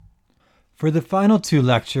For the final two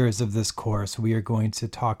lectures of this course, we are going to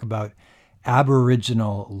talk about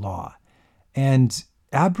Aboriginal law. And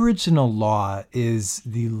Aboriginal law is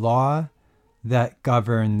the law that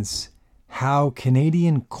governs how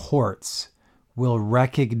Canadian courts will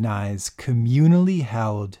recognize communally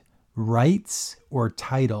held rights or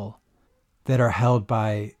title that are held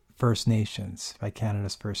by First Nations, by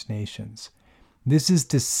Canada's First Nations. This is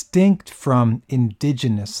distinct from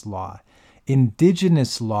Indigenous law.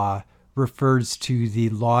 Indigenous law refers to the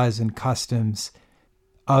laws and customs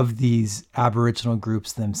of these Aboriginal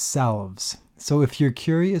groups themselves. So if you're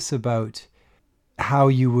curious about how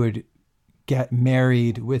you would get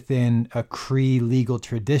married within a Cree legal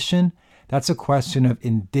tradition, that's a question of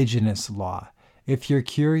Indigenous law. If you're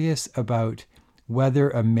curious about whether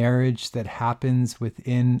a marriage that happens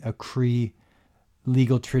within a Cree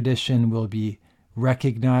legal tradition will be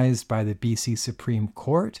recognized by the BC Supreme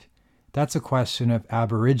Court, that's a question of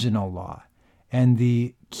Aboriginal law. And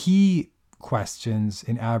the key questions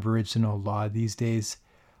in Aboriginal law these days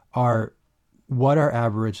are: what are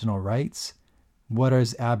Aboriginal rights? What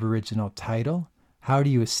is Aboriginal title? How do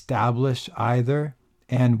you establish either?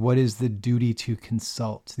 And what is the duty to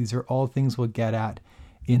consult? These are all things we'll get at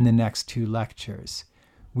in the next two lectures.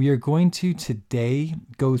 We are going to today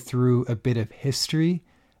go through a bit of history,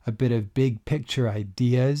 a bit of big picture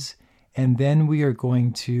ideas, and then we are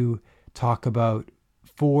going to talk about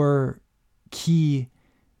four key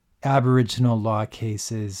Aboriginal law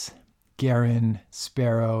cases: Guerin,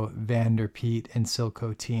 Sparrow, Vanderpeet, and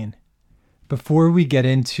Silcoteen. Before we get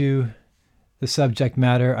into the subject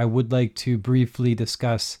matter, I would like to briefly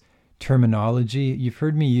discuss terminology. You've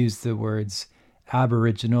heard me use the words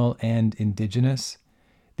Aboriginal and Indigenous.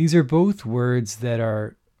 These are both words that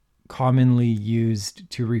are commonly used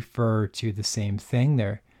to refer to the same thing.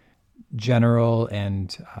 They're general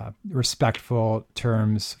and respectful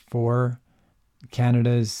terms for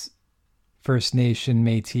Canada's First Nation,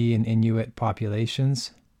 Métis, and Inuit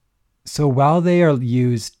populations. So while they are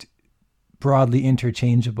used broadly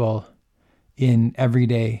interchangeable in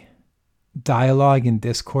everyday dialogue and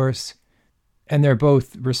discourse, and they're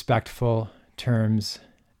both respectful terms,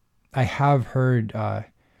 I have heard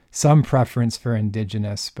some preference for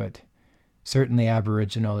Indigenous, but certainly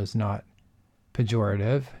Aboriginal is not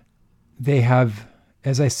pejorative. They have,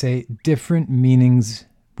 as I say, different meanings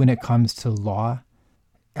when it comes to law.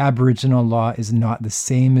 Aboriginal law is not the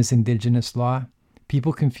same as Indigenous law.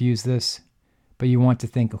 People confuse this, but you want to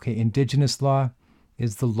think, okay, Indigenous law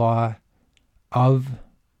is the law of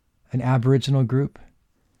an Aboriginal group.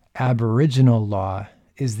 Aboriginal law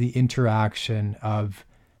is the interaction of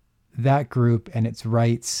that group and its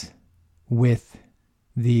rights with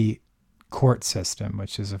the court system,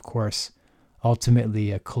 which is, of course,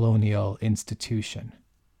 ultimately a colonial institution,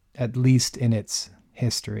 at least in its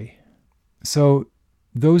history. So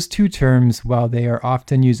those two terms, while they are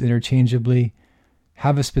often used interchangeably,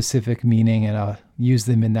 have a specific meaning, and I'll use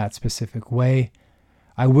them in that specific way.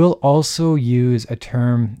 I will also use a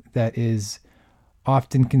term that is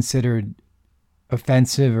often considered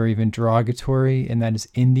offensive or even derogatory, and that is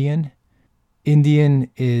Indian.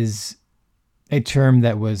 Indian is a term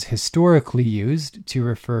that was historically used to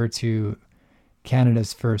refer to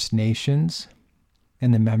Canada's First Nations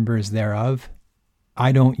and the members thereof.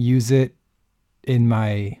 I don't use it in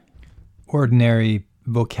my ordinary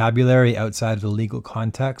vocabulary outside of the legal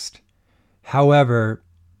context. However,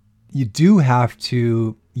 you do have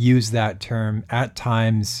to use that term at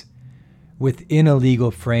times within a legal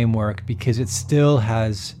framework because it still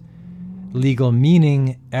has legal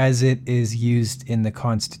meaning as it is used in the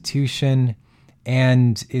Constitution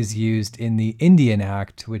and is used in the Indian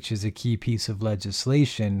Act, which is a key piece of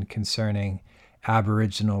legislation concerning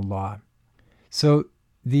Aboriginal law. So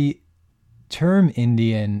the term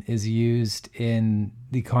Indian is used in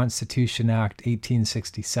the Constitution Act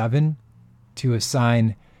 1867 to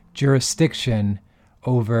assign jurisdiction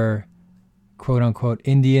over quote-unquote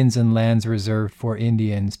Indians and lands reserved for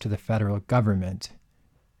Indians to the federal government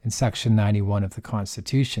in Section 91 of the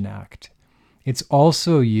Constitution Act. It's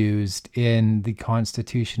also used in the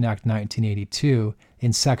Constitution Act 1982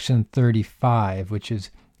 in Section 35, which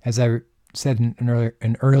is, as I said in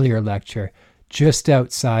an earlier lecture, just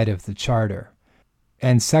outside of the Charter.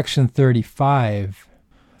 And Section 35,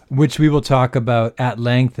 which we will talk about at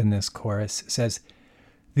length in this course, says,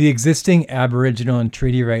 the existing Aboriginal and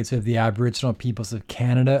treaty rights of the Aboriginal peoples of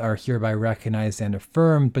Canada are hereby recognized and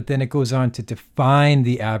affirmed, but then it goes on to define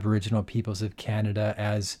the Aboriginal peoples of Canada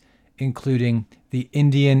as including the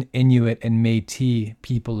Indian, Inuit, and Métis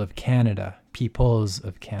people of Canada, peoples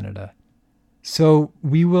of Canada. So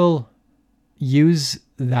we will use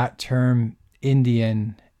that term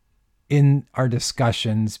Indian in our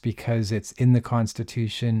discussions because it's in the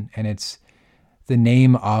Constitution and it's the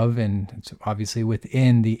name of, and it's obviously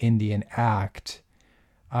within the Indian Act.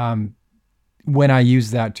 When I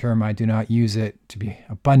use that term, I do not use it, to be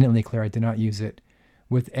abundantly clear, I do not use it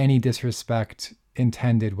with any disrespect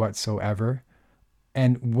intended whatsoever.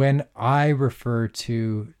 And when I refer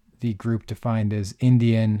to the group defined as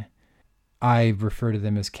Indian, I refer to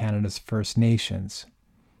them as Canada's First Nations.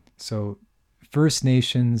 So First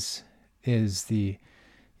Nations is the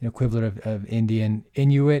equivalent of Indian.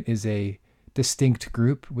 Inuit is a distinct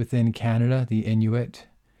group within Canada, the Inuit.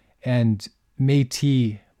 And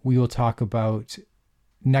Métis, we will talk about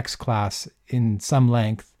next class in some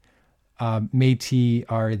length. Métis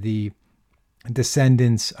are the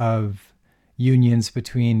descendants of unions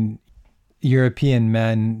between European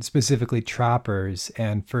men, specifically trappers,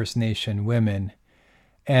 and First Nation women.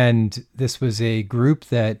 And this was a group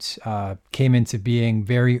that came into being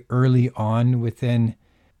very early on within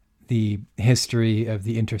the history of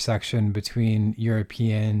the intersection between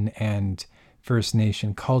European and First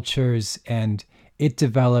Nation cultures. And it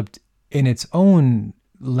developed in its own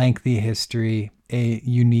lengthy history a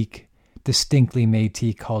unique, distinctly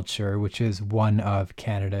Métis culture, which is one of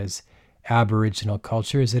Canada's Aboriginal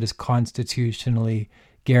cultures. It is constitutionally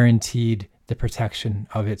guaranteed the protection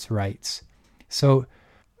of its rights. So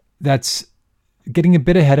that's getting a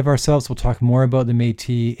bit ahead of ourselves. We'll talk more about the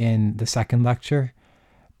Métis in the second lecture.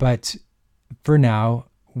 But for now,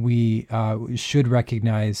 we should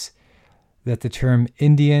recognize that the term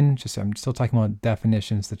Indian, I'm still talking about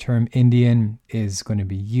definitions, the term Indian is going to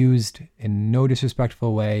be used in no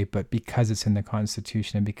disrespectful way, but because it's in the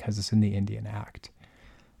Constitution and because it's in the Indian Act.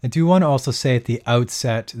 I do want to also say at the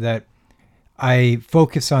outset that I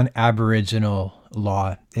focus on Aboriginal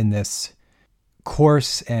law in this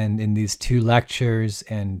course and in these two lectures,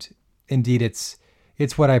 and indeed it's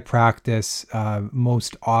what I practice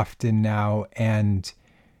most often now, and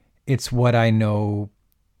it's what I know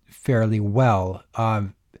fairly well.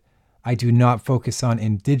 I do not focus on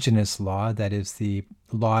Indigenous law, that is the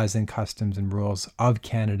laws and customs and rules of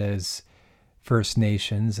Canada's First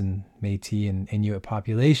Nations and Métis and Inuit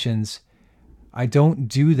populations. I don't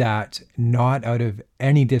do that not out of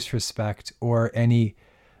any disrespect or any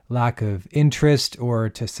lack of interest, or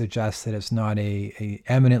to suggest that it's not a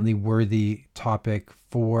eminently worthy topic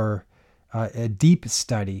for a deep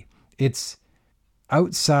study. It's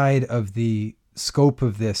outside of the scope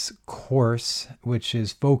of this course, which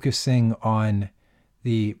is focusing on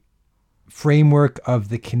the framework of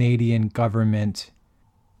the Canadian government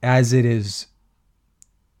as it is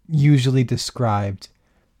usually described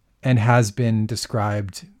and has been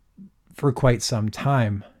described for quite some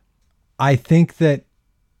time. I think that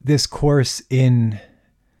this course in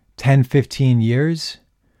 10, 15 years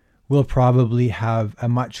will probably have a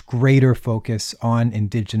much greater focus on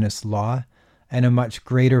Indigenous law and a much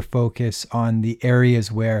greater focus on the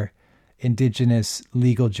areas where Indigenous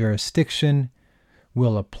legal jurisdiction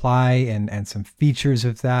will apply and some features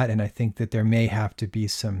of that. And I think that there may have to be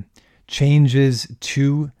some changes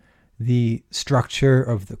to the structure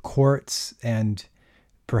of the courts and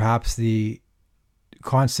perhaps the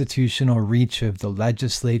constitutional reach of the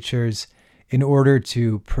legislatures in order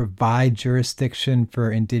to provide jurisdiction for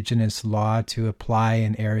Indigenous law to apply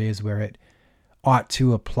in areas where it ought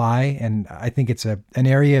to apply. And I think it's an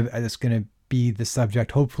area that's going to be the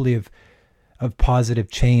subject, hopefully, of positive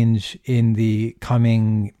change in the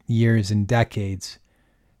coming years and decades.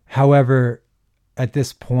 However, at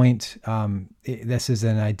this point, this is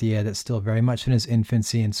an idea that's still very much in its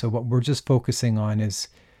infancy. And so what we're just focusing on is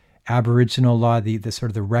Aboriginal law, the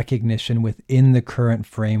sort of the recognition within the current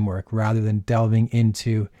framework, rather than delving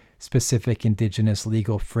into specific Indigenous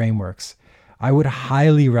legal frameworks. I would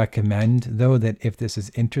highly recommend, though, that if this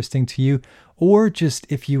is interesting to you, or just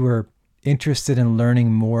if you were interested in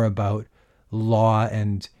learning more about law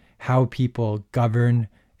and how people govern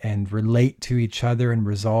and relate to each other and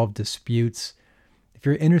resolve disputes, if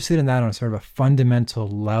you're interested in that on sort of a fundamental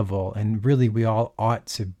level, and really we all ought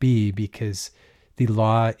to be, because the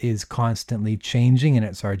law is constantly changing, and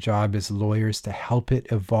it's our job as lawyers to help it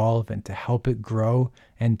evolve and to help it grow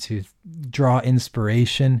and to draw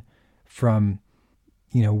inspiration from,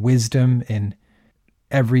 wisdom in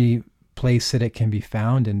every place that it can be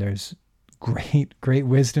found. And there's great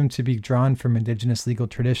wisdom to be drawn from Indigenous legal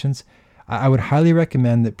traditions. I would highly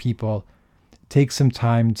recommend that people take some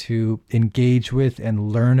time to engage with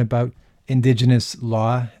and learn about Indigenous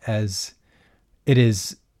law as it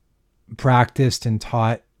is practiced and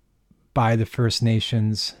taught by the First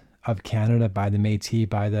Nations of Canada, by the Métis,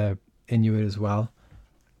 by the Inuit as well.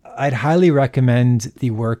 I'd highly recommend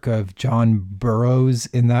the work of John Burroughs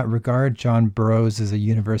in that regard. John Burroughs is a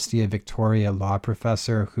University of Victoria law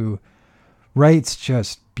professor who writes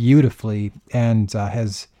just beautifully and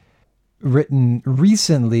has written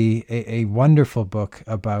recently a wonderful book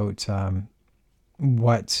about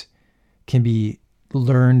what can be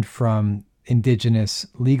learned from indigenous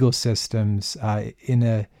legal systems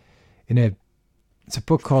it's a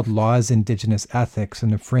book called Laws, Indigenous Ethics,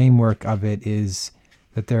 and the framework of it is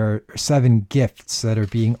that there are 7 gifts that are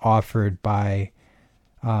being offered by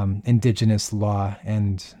indigenous law,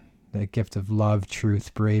 and the gift of love,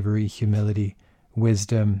 truth, bravery, humility,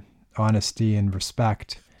 wisdom, honesty, and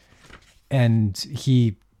respect. And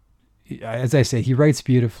he, as I say, he writes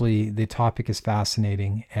beautifully. The topic is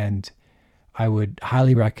fascinating, and I would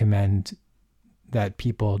highly recommend that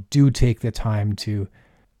people do take the time to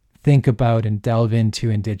think about and delve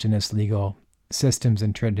into indigenous legal systems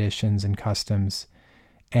and traditions and customs,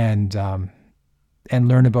 and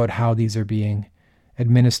learn about how these are being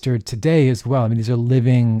administered today as well. I mean, these are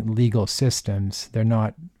living legal systems. They're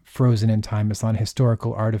not frozen in time. It's not a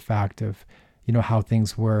historical artifact of, how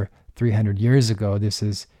things were 300 years ago. This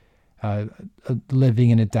is a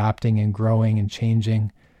living and adapting and growing and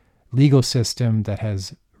changing legal system that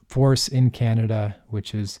has force in Canada,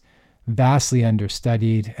 which is vastly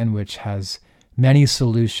understudied and which has many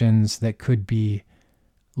solutions that could be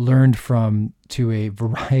learned from to a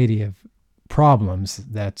variety of problems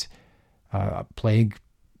that plague,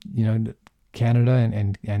 Canada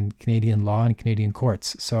and Canadian law and Canadian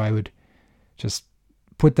courts. So I would just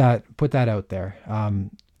put that out there.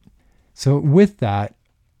 So with that,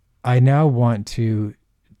 I now want to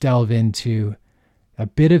delve into a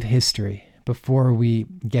bit of history before we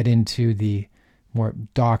get into the more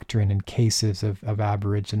doctrine and cases of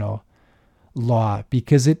Aboriginal law,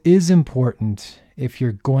 because it is important, if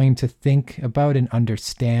you're going to think about and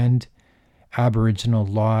understand Aboriginal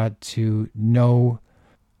law, to know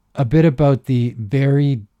a bit about the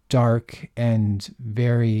very dark and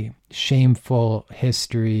very shameful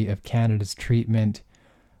history of Canada's treatment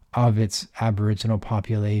of its Aboriginal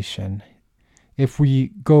population. If we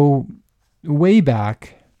go way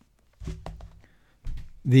back,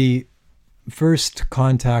 the first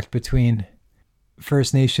contact between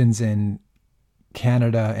First Nations in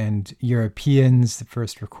Canada and Europeans, the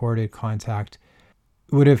first recorded contact,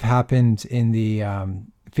 would have happened in the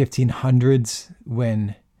 1500s,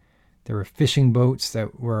 when there were fishing boats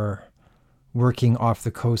that were working off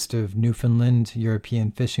the coast of Newfoundland,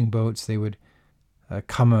 European fishing boats. They would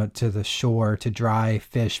come out to the shore to dry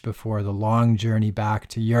fish before the long journey back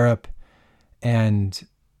to Europe, and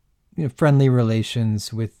friendly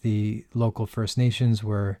relations with the local First Nations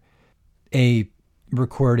were a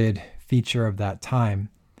recorded feature of that time.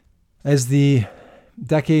 As the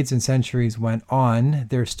decades and centuries went on,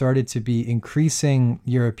 there started to be increasing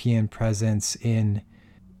European presence in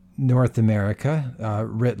North America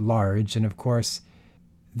writ large. And of course,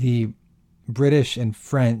 the British and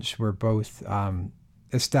French were both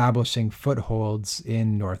establishing footholds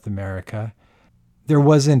in North America. There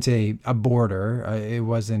wasn't a border. It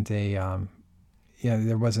wasn't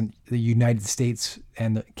there wasn't the United States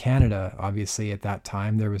and Canada, obviously, at that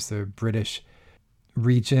time. There was the British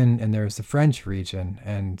region and there was the French region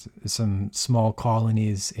and some small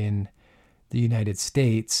colonies in the United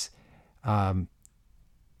States. And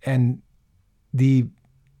the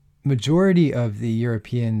majority of the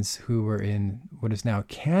Europeans who were in what is now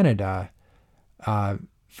Canada,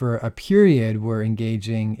 for a period, were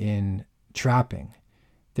engaging in trapping.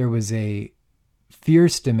 There was a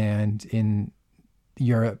fierce demand in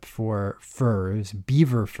Europe for furs,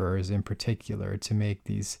 beaver furs in particular, to make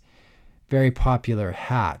these very popular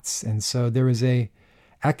hats. And so there was a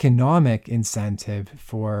economic incentive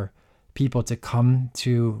for people to come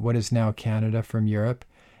to what is now Canada from Europe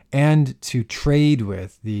and to trade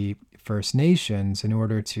with the First Nations in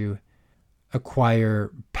order to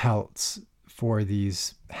acquire pelts for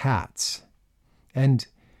these hats. And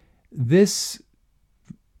this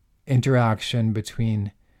interaction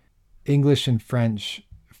between English and French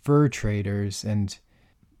fur traders and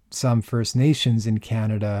some First Nations in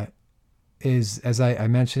Canada is, as I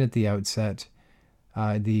mentioned at the outset,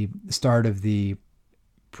 the start of the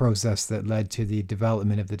process that led to the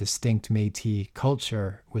development of the distinct Métis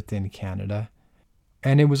culture within Canada.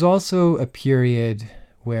 And it was also a period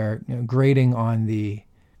where, grading on the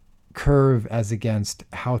curve as against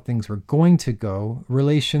how things were going to go,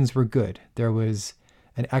 relations were good. There was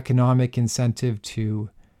an economic incentive to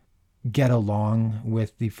get along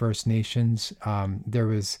with the First Nations. There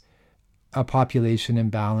was a population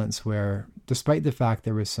imbalance where, despite the fact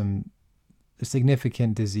there was some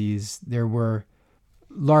significant disease, there were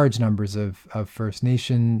large numbers of First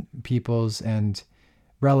Nation peoples and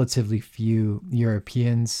relatively few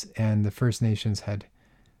Europeans, and the First Nations had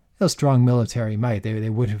a strong military might. They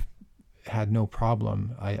would have had no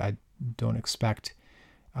problem, I don't expect,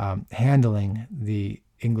 handling the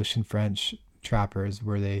English and French trappers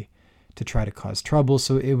were they to try to cause trouble.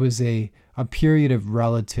 So it was a period of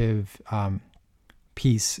relative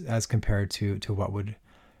peace as compared to what would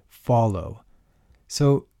follow.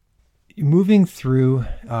 So moving through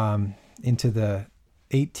into the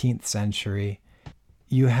 18th century,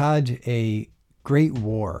 you had a great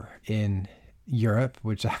war in Europe,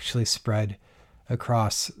 which actually spread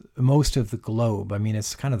across most of the globe. I mean,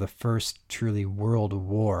 it's kind of the first truly world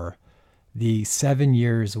war, the 7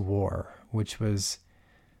 Years' War, which was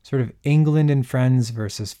sort of England and friends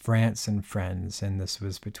versus France and friends. And this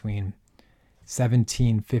was between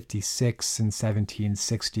 1756 and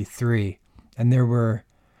 1763. And there were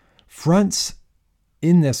fronts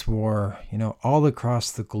in this war, all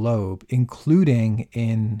across the globe, including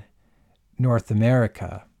in North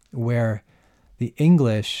America, where the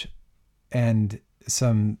English and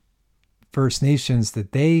some First Nations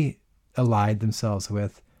that they allied themselves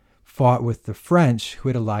with fought with the French, who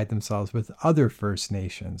had allied themselves with other First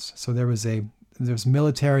Nations. So there was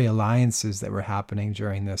military alliances that were happening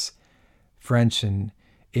during this French and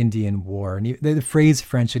Indian War. And the phrase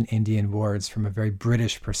French and Indian War is from a very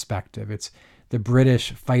British perspective. It's the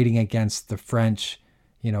British fighting against the French,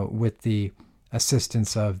 with the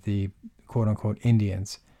assistance of the quote unquote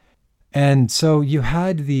Indians. And so you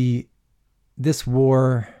had this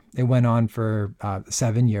war. It went on for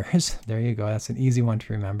 7 years. There you go. That's an easy one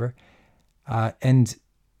to remember. And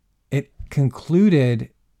it concluded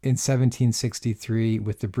in 1763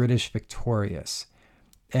 with the British victorious.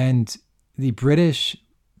 And the British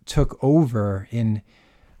took over in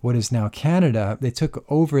what is now Canada. They took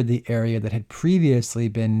over the area that had previously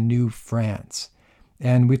been New France.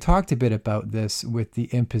 And we talked a bit about this with the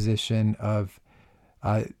imposition of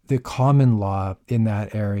the common law in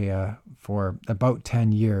that area for about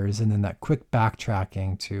 10 years, and then that quick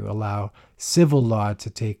backtracking to allow civil law to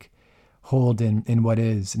take hold in what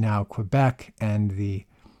is now Quebec, and the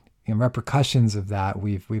repercussions of that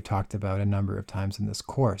we've talked about a number of times in this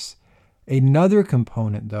course. Another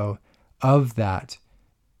component, though, of that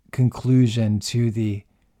conclusion to the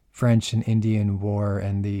French and Indian War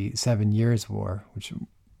and the 7 Years' War, which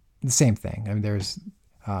the same thing. I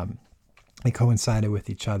mean, they coincided with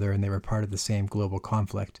each other and they were part of the same global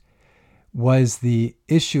conflict, was the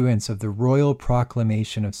issuance of the Royal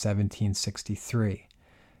Proclamation of 1763.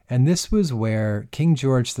 And this was where King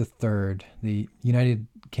George III, the United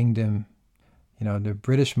Kingdom, the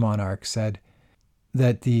British monarch, said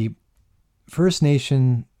that the First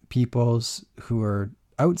Nation peoples who are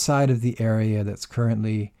outside of the area that's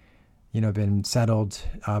currently, been settled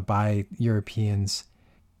by Europeans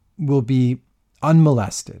will be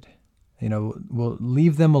unmolested. We'll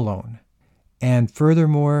leave them alone. And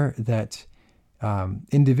furthermore, that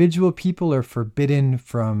individual people are forbidden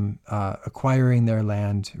from acquiring their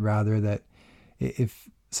land. Rather, that if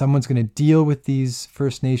someone's going to deal with these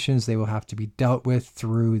First Nations, they will have to be dealt with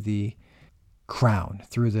through the crown,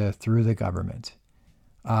 through the government.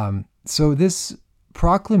 So this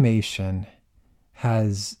proclamation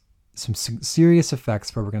has some serious effects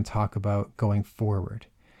for what we're going to talk about going forward.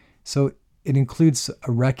 So it includes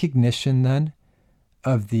a recognition then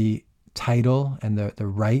of the title and the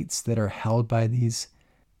rights that are held by these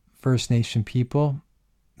First Nation people,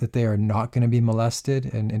 that they are not going to be molested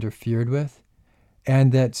and interfered with,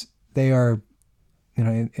 and that they are,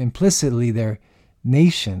 implicitly they're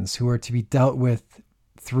nations who are to be dealt with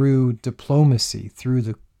through diplomacy, through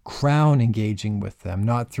the crown engaging with them,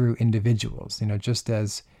 not through individuals. Just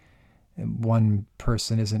as one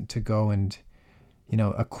person isn't to go and,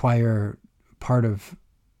 acquire part of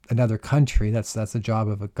another country. That's the job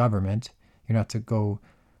of a government. You're not to go,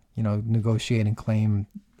 negotiate and claim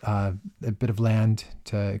a bit of land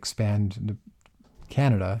to expand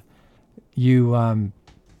Canada. You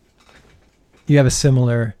have a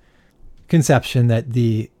similar conception that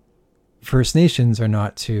the First Nations are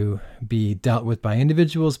not to be dealt with by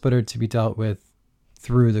individuals, but are to be dealt with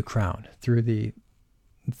through the crown, through the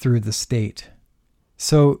state.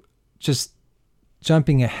 So just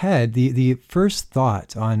jumping ahead, the first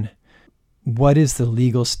thought on what is the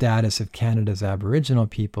legal status of Canada's Aboriginal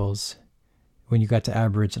peoples when you got to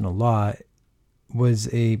Aboriginal law was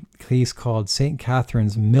a case called St.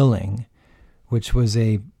 Catherine's Milling, which was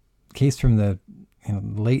a case from the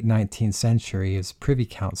late 19th century as Privy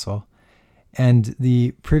Council. And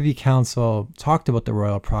the Privy Council talked about the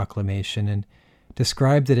Royal Proclamation and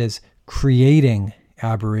described it as creating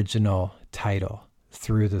Aboriginal title.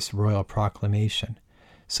 through this royal proclamation.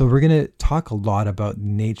 So we're going to talk a lot about the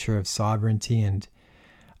nature of sovereignty and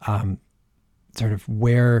sort of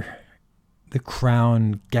where the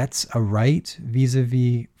crown gets a right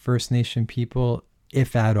vis-a-vis First Nation people,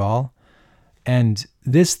 if at all. And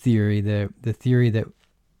this theory, the theory that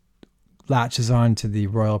latches on to the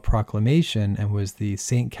royal proclamation and was the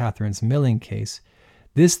St. Catharines Milling case,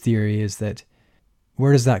 this theory is that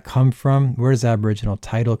where does that come from? Where does Aboriginal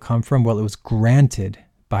title come from? Well, it was granted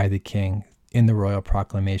by the king in the Royal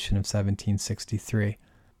Proclamation of 1763.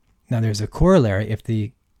 Now, there's a corollary. If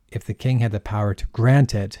the king had the power to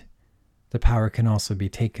grant it, the power can also be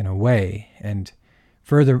taken away, and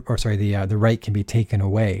the right can be taken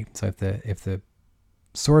away. So if the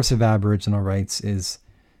source of Aboriginal rights is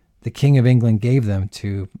the King of England gave them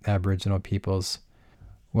to Aboriginal peoples,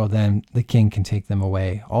 well, then the king can take them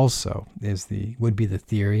away also, would be the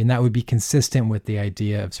theory. And that would be consistent with the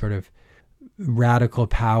idea of sort of radical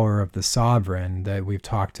power of the sovereign that we've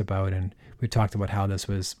talked about. And we talked about how this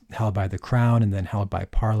was held by the crown and then held by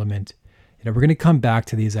Parliament. We're going to come back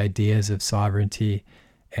to these ideas of sovereignty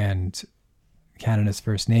and Canada's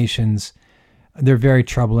First Nations. They're very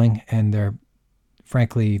troubling, and they're,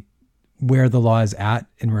 frankly, where the law is at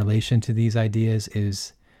in relation to these ideas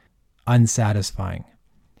is unsatisfying.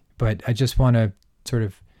 But I just want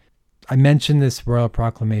to I mentioned this royal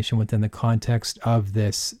proclamation within the context of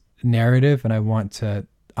this narrative, and I want to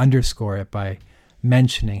underscore it by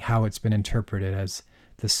mentioning how it's been interpreted as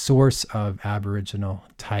the source of Aboriginal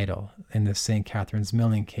title in the St. Catharines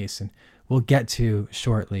Milling case. And we'll get to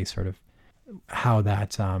shortly sort of how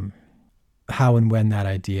and when that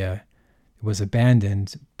idea was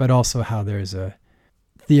abandoned, but also how there's a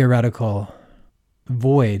theoretical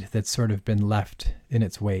void that's sort of been left in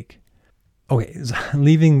its wake. Okay, so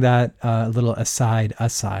leaving that little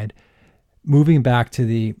aside, moving back to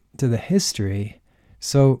the history.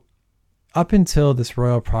 So up until this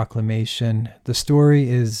royal proclamation, the story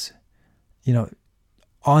is,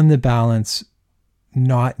 on the balance,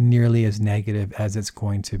 not nearly as negative as it's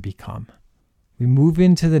going to become. We move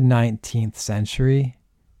into the 19th century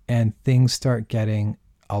and things start getting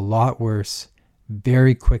a lot worse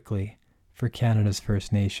very quickly for Canada's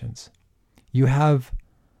First Nations. You have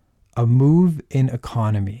a move in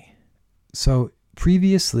economy. So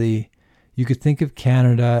previously, you could think of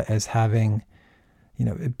Canada as having,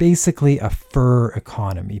 basically a fur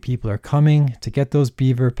economy. People are coming to get those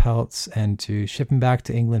beaver pelts and to ship them back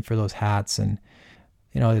to England for those hats. And,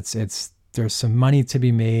 there's some money to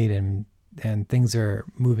be made and things are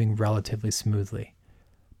moving relatively smoothly.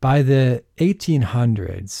 By the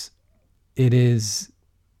 1800s, it is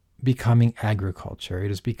becoming agriculture.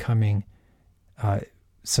 It is becoming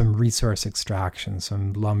some resource extraction,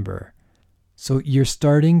 some lumber. So you're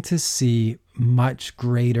starting to see much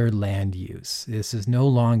greater land use. This is no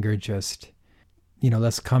longer just,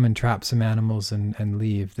 let's come and trap some animals and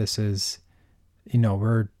leave. This is,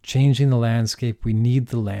 we're changing the landscape. We need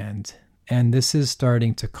the land. And this is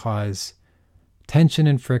starting to cause tension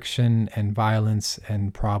and friction and violence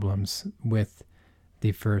and problems with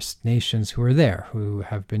the First Nations who are there, who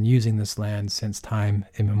have been using this land since time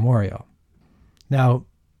immemorial. Now,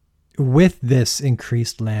 with this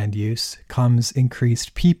increased land use comes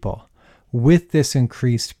increased people. With this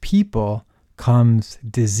increased people comes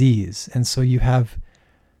disease. And so you have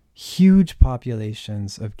huge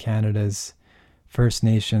populations of Canada's First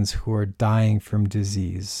Nations who are dying from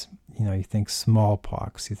disease. You think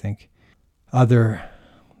smallpox, you think other,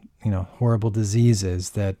 horrible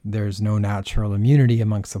diseases that there's no natural immunity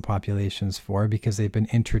amongst the populations for because they've been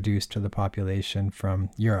introduced to the population from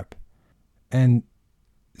Europe. And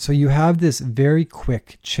so you have this very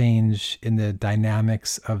quick change in the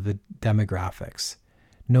dynamics of the demographics.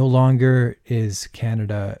 No longer is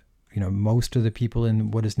Canada, most of the people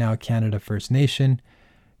in what is now Canada First Nation.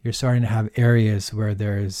 You're starting to have areas where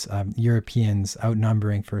there's Europeans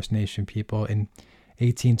outnumbering First Nation people. In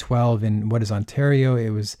 1812, in what is Ontario, it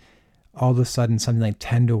was all of a sudden something like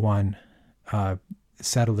 10-1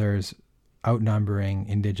 settlers outnumbering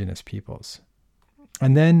Indigenous peoples.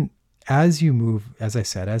 And then as you move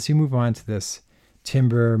on to this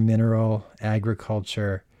timber, mineral,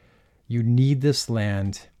 agriculture, you need this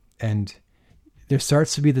land. And there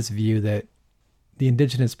starts to be this view that the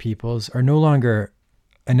Indigenous peoples are no longer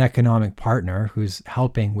an economic partner who's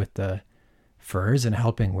helping with the furs and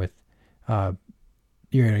helping with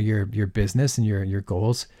your business and your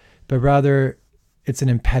goals, but rather it's an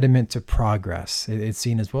impediment to progress. It's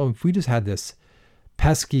seen as, well, if we just had this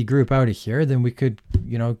pesky group out of here, then we could,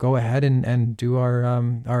 go ahead and do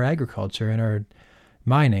our agriculture and our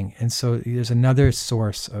mining. And so there's another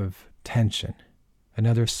source of tension,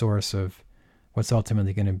 another source of what's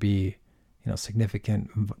ultimately going to be, the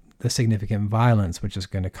significant violence which is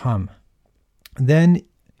going to come. Then,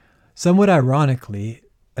 somewhat ironically,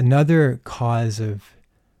 another cause of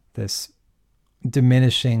this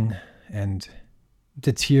diminishing and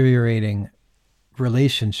deteriorating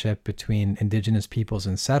relationship between indigenous peoples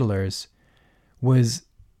and settlers was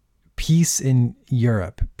peace in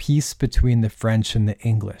Europe, peace between the French and the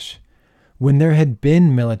English. When there had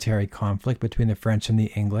been military conflict between the French and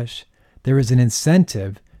the English, there was an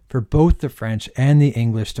incentive for both the French and the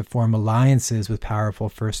English to form alliances with powerful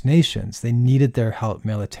First Nations. They needed their help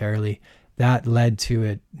militarily. That led to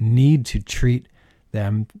a need to treat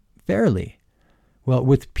them fairly. Well,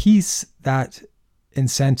 with peace, that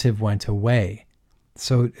incentive went away.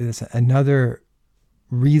 So it's another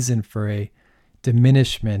reason for a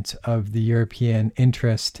diminishment of the European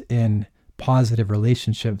interest in positive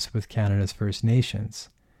relationships with Canada's First Nations.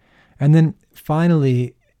 And then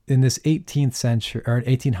finally, in this 18th century, or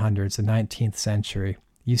 1800s, the 19th century,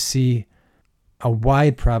 you see a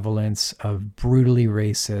wide prevalence of brutally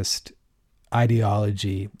racist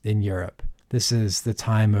ideology in Europe. This is the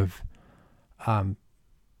time of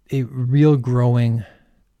a real growing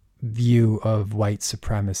view of white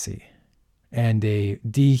supremacy and a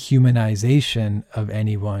dehumanization of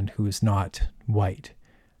anyone who is not white.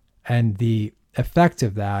 And the effect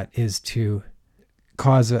of that is to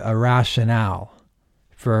cause a rationale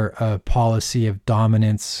for a policy of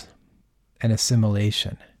dominance and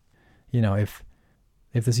assimilation. If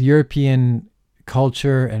this European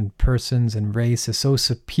culture and persons and race is so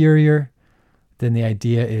superior, then the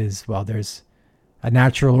idea is, well, there's a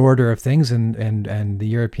natural order of things and the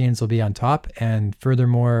Europeans will be on top. And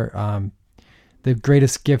furthermore, the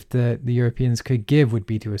greatest gift that the Europeans could give would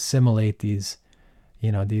be to assimilate these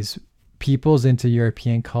peoples into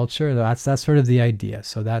European culture. That's sort of the idea.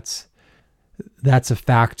 So that's a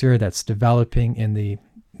factor that's developing in the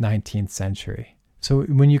 19th century. So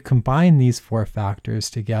when you combine these four factors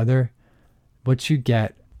together, what you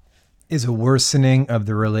get is a worsening of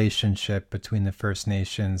the relationship between the First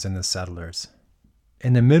Nations and the settlers.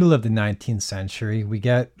 In the middle of the 19th century, we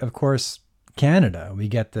get, of course, Canada. We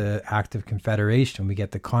get the Act of Confederation. We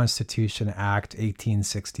get the Constitution Act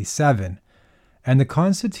 1867. And the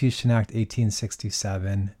Constitution Act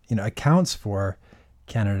 1867, accounts for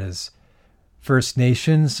Canada's First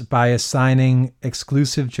Nations by assigning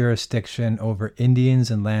exclusive jurisdiction over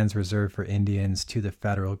Indians and lands reserved for Indians to the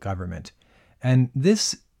federal government. And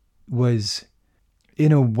this was,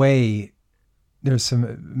 in a way, there's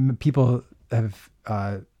some people have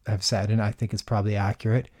said, and I think it's probably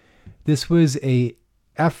accurate, this was a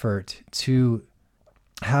effort to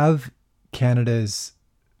have Canada's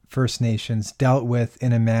First Nations dealt with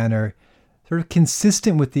in a manner sort of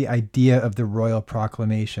consistent with the idea of the Royal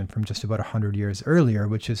Proclamation from just about 100 years earlier,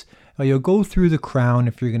 which is, you'll go through the Crown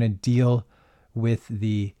if you're going to deal with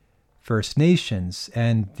the First Nations,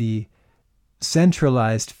 and the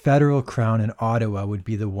centralized federal Crown in Ottawa would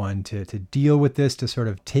be the one to deal with this, to sort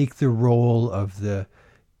of take the role of the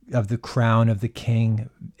Crown of the King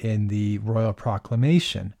in the Royal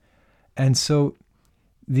Proclamation. And so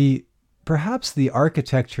perhaps the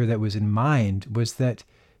architecture that was in mind was that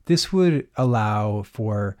this would allow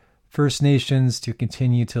for First Nations to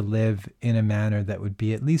continue to live in a manner that would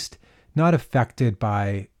be at least not affected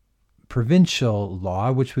by provincial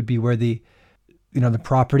law, which would be where the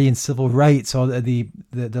property and civil rights, all the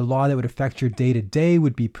law that would affect your day-to-day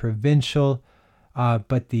would be provincial,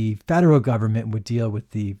 but the federal government would deal with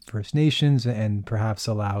the First Nations and perhaps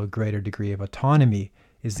allow a greater degree of autonomy,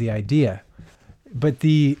 is the idea. But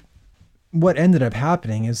what ended up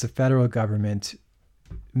happening is the federal government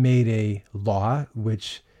made a law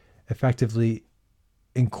which effectively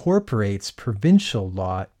incorporates provincial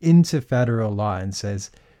law into federal law and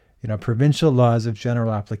says, provincial laws of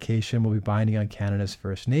general application will be binding on Canada's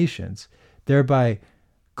First Nations, thereby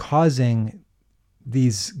causing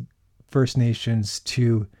these First Nations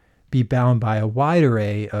to be bound by a wide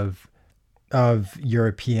array of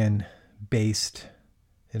European-based,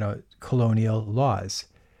 colonial laws.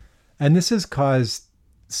 And this has caused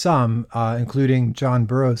some, including John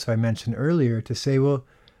Burroughs, who I mentioned earlier, to say, well,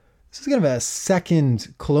 this is kind of a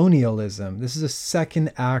second colonialism. This is a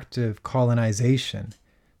second act of colonization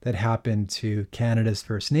that happened to Canada's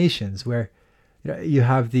First Nations, where you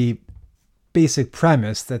have the basic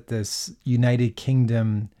premise that this United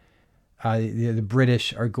Kingdom, the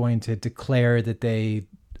British are going to declare that they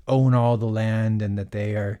own all the land and that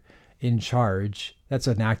they are in charge. That's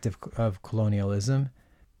an act of colonialism.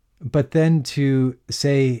 But then to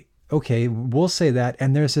say, okay, we'll say that,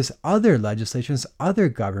 and there's this other legislation, this other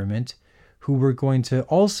government who we're going to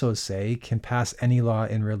also say can pass any law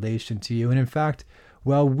in relation to you. And in fact,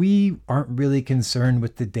 while we aren't really concerned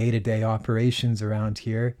with the day-to-day operations around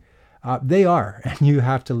here, they are, and you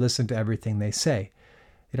have to listen to everything they say.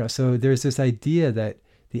 So there's this idea that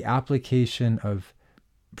the application of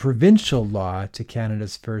provincial law to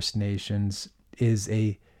Canada's First Nations is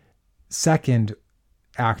a second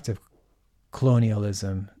act of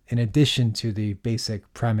colonialism, in addition to the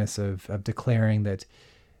basic premise of declaring that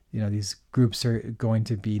these groups are going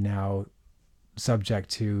to be now subject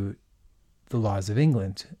to the laws of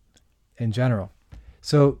England in general.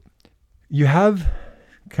 So you have,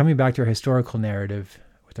 coming back to our historical narrative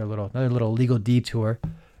with another little legal detour,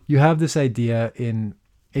 you have this idea in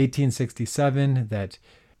 1867 that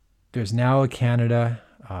there's now a Canada.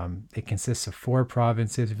 It consists of 4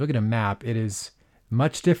 provinces. If you look at a map, it is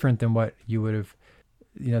much different than what you would have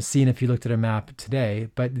seen if you looked at a map today.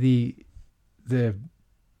 But the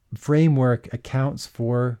framework accounts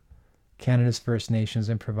for Canada's First Nations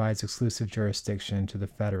and provides exclusive jurisdiction to the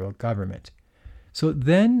federal government. So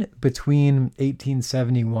then between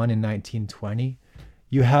 1871 and 1920,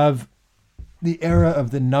 you have the era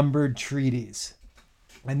of the numbered treaties.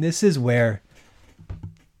 And this is where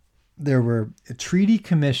there were treaty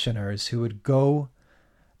commissioners who would go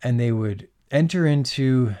and they would enter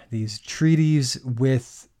into these treaties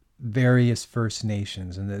with various First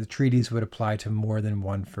Nations, and the treaties would apply to more than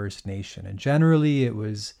one First Nation. And generally it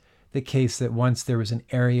was the case that once there was an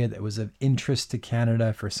area that was of interest to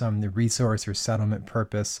Canada for some resource or settlement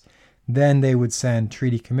purpose, then they would send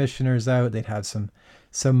treaty commissioners out. They'd have some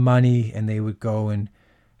money, and they would go and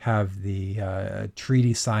have the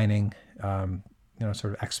treaty signing, sort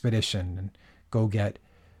of expedition, and go get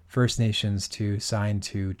First Nations to sign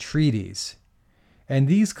 2 treaties. And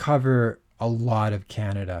these cover a lot of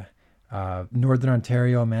Canada. Northern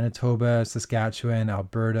Ontario, Manitoba, Saskatchewan,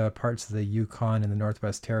 Alberta, parts of the Yukon and the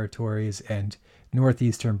Northwest Territories, and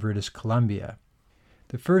northeastern British Columbia.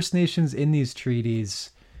 The First Nations in these treaties,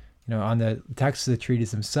 on the text of the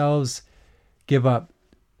treaties themselves, give up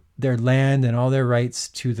their land and all their rights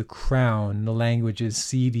to the Crown. The language is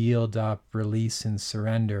cede, yield up, release, and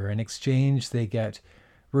surrender. In exchange, they get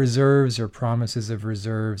reserves or promises of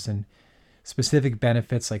reserves and specific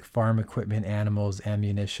benefits like farm equipment, animals,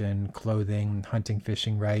 ammunition, clothing, hunting,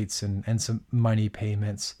 fishing rights, and some money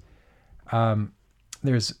payments.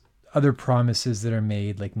 There's other promises that are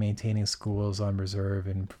made, like maintaining schools on reserve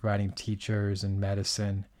and providing teachers and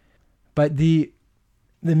medicine. But the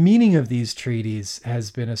meaning of these treaties has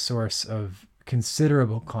been a source of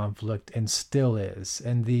considerable conflict and still is.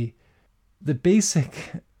 And the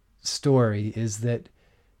basic story is that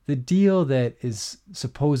the deal that is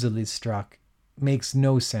supposedly struck makes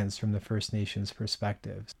no sense from the First Nations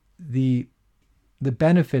perspective. The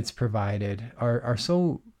benefits provided are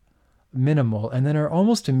so minimal, and then are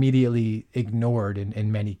almost immediately ignored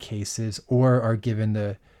in many cases, or are given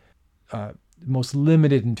the most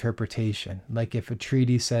limited interpretation. Like if a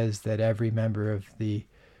treaty says that every member of the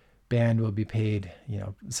band will be paid,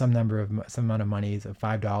 some amount of money,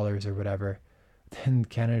 $5 or whatever, then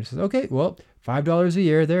Canada says, okay, well, $5 a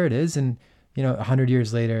year, there it is. And, 100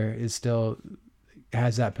 years later is still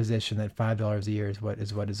has that position that $5 a year is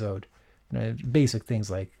what is owed. Basic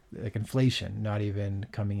things like inflation, not even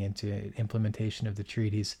coming into implementation of the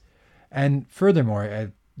treaties. And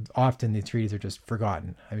furthermore, often the treaties are just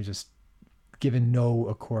forgotten. Just given no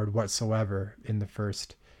accord whatsoever in the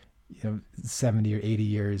first, 70 or 80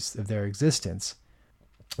 years of their existence.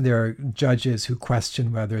 There are judges who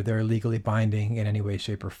question whether they're legally binding in any way,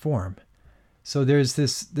 shape, or form. So there's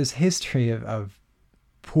this history of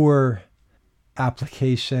poor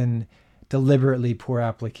application, deliberately poor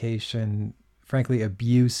application, frankly,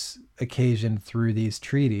 abuse occasioned through these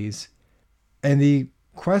treaties. And the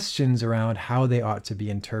questions around how they ought to be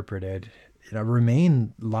interpreted,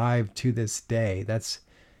 remain live to this day. That's,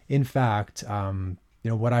 in fact,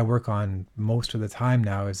 what I work on most of the time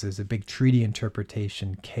now is a big treaty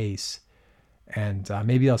interpretation case. And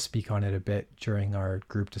maybe I'll speak on it a bit during our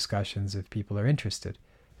group discussions if people are interested.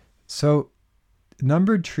 So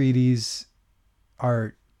numbered treaties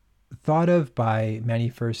are thought of by many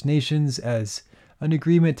First Nations as an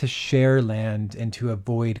agreement to share land and to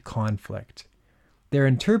avoid conflict. They're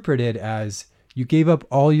interpreted as you gave up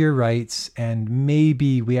all your rights and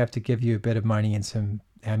maybe we have to give you a bit of money and some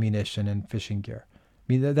ammunition and fishing gear.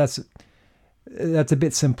 That's a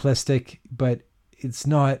bit simplistic, but it's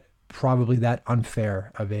not probably that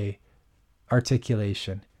unfair of a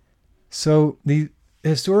articulation. So the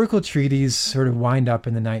historical treaties sort of wind up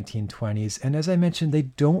in the 1920s, and as I mentioned, they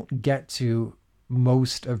don't get to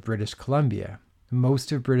most of British Columbia.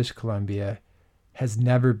 Most of British Columbia has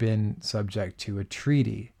never been subject to a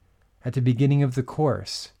treaty. At the beginning of the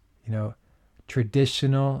course,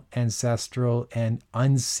 traditional, ancestral, and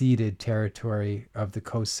unceded territory of the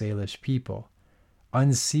Coast Salish people.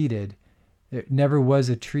 Unceded, there never was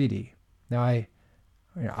a treaty. Now,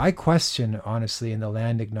 I question, honestly, in the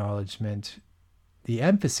land acknowledgement, the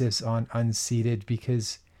emphasis on unceded,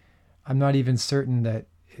 because I'm not even certain that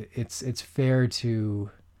it's fair to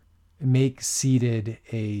make ceded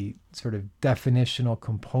a sort of definitional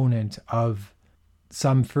component of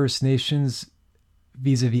some First Nations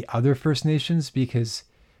vis-a-vis other First Nations, because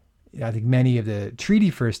I think many of the treaty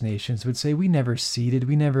First Nations would say we never ceded,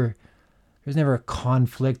 there's never a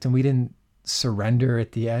conflict, and we didn't surrender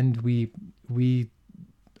at the end. We're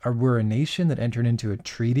a nation that entered into a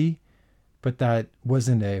treaty, but that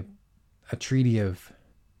wasn't a treaty of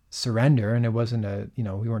surrender, and it wasn't we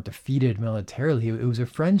weren't defeated militarily. It was a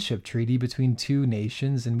friendship treaty between two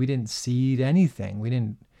nations, and we didn't cede anything. We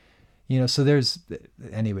didn't, so there's,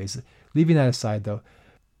 anyways, leaving that aside though,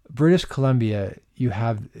 British Columbia, you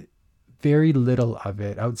have very little of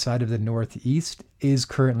it outside of the Northeast is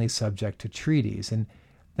currently subject to treaties. And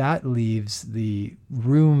that leaves the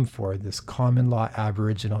room for this common law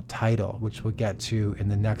Aboriginal title, which we'll get to in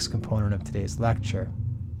the next component of today's lecture.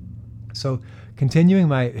 So continuing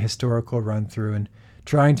my historical run through and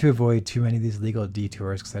trying to avoid too many of these legal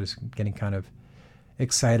detours, because I was getting kind of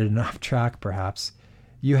excited and off track perhaps,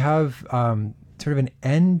 you have sort of an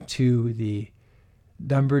end to the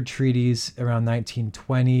numbered treaties around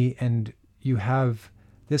 1920, and you have,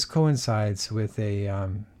 this coincides with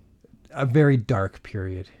a very dark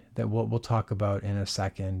period that we'll talk about in a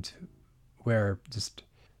second, where just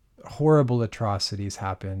horrible atrocities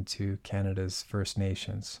happen to Canada's First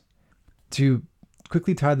Nations. To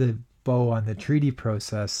quickly tie the bow on the treaty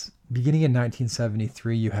process, beginning in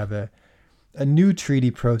 1973, you have a new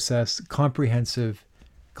treaty process, comprehensive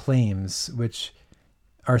claims, which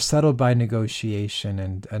are settled by negotiation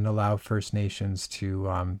and allow First Nations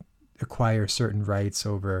to acquire certain rights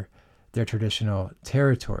over their traditional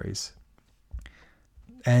territories.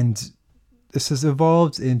 And this has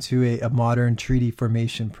evolved into a modern treaty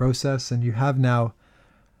formation process, and you have now,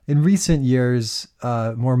 in recent years,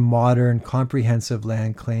 more modern, comprehensive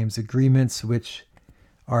land claims agreements, which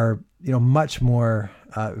are, much more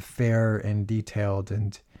fair and detailed,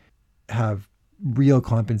 and have real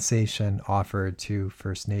compensation offered to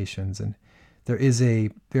First Nations. And there is a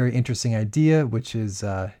very interesting idea, which is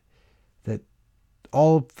that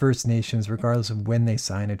all First Nations, regardless of when they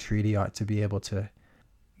sign a treaty, ought to be able to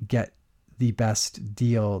get the best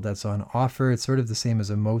deal that's on offer. It's sort of the same as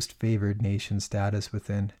a most favored nation status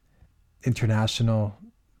within international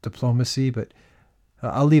diplomacy, but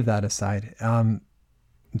I'll leave that aside.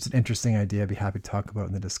 It's an interesting idea I'd be happy to talk about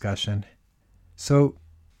in the discussion. So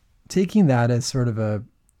taking that as sort of a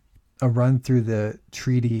run through the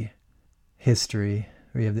treaty history,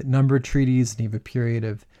 where you have the numbered treaties and you have a period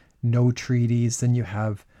of no treaties, then you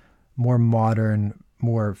have more modern,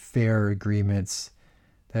 more fair agreements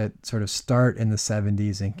that sort of start in the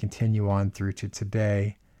 70s and continue on through to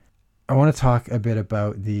today. I want to talk a bit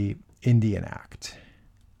about the Indian Act.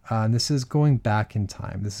 This is going back in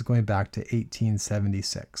time. This is going back to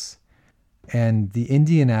 1876. And the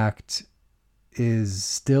Indian Act is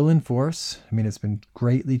still in force. I mean, it's been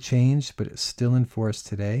greatly changed, but it's still in force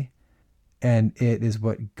today. And it is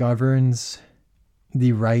what governs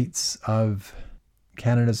the rights of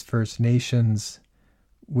Canada's First Nations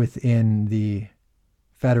within the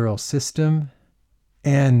federal system,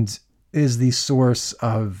 and is the source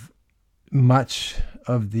of much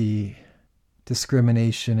of the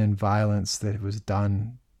discrimination and violence that was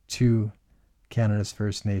done to Canada's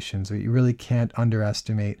First Nations. So you really can't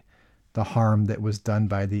underestimate the harm that was done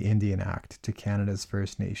by the Indian Act to Canada's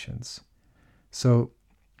First Nations. So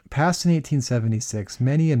passed in 1876,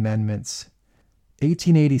 many amendments.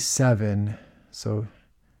 1887, so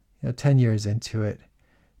 10 years into it,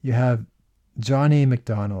 you have John A.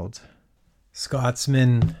 Macdonald,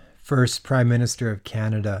 Scotsman, first Prime Minister of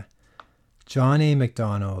Canada. John A.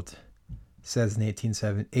 Macdonald says in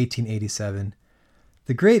 1887,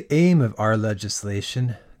 "The great aim of our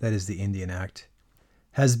legislation, that is the Indian Act,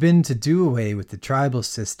 has been to do away with the tribal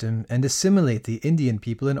system and assimilate the Indian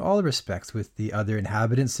people in all respects with the other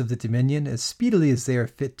inhabitants of the Dominion as speedily as they are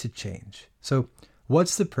fit to change." So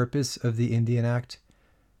what's the purpose of the Indian Act?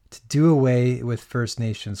 To do away with First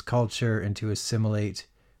Nations culture and to assimilate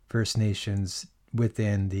First Nations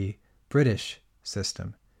within the British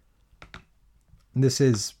system. And this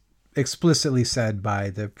is explicitly said by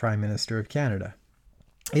the Prime Minister of Canada.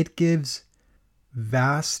 It gives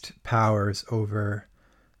vast powers over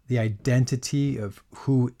the identity of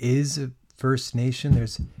who is a First Nation,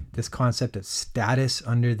 there's this concept of status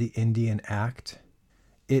under the Indian Act.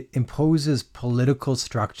 It imposes political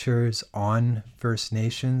structures on First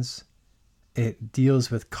Nations. It deals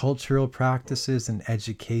with cultural practices and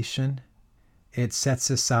education. It sets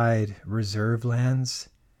aside reserve lands.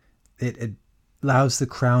 It allows the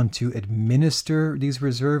Crown to administer these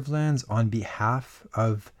reserve lands on behalf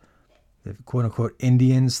of the quote-unquote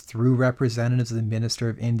Indians through representatives of the Minister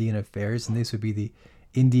of Indian Affairs. And these would be the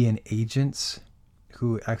Indian agents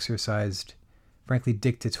who exercised, frankly,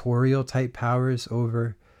 dictatorial type powers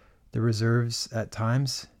over the reserves at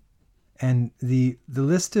times. And the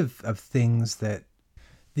list of things that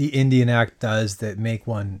the Indian Act does that make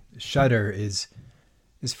one shudder is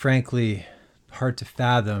frankly hard to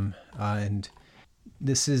fathom. And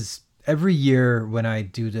this is every year when I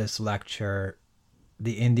do this lecture,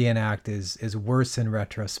 the Indian Act is worse in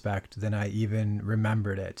retrospect than I even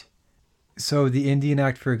remembered it. So the Indian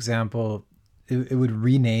Act, for example, it would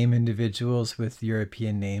rename individuals with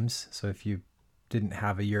European names. So if you didn't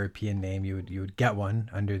have a European name, you would get one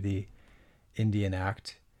under the Indian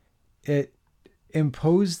Act. It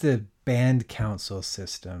imposed the band council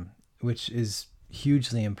system, which is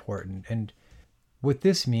hugely important. And what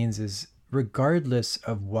this means is, regardless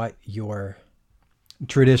of what your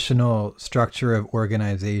traditional structure of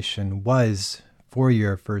organization was for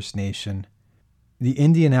your First Nation, the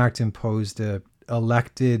Indian Act imposed a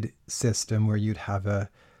elected system where you'd have a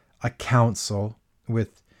council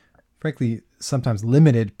with, frankly, sometimes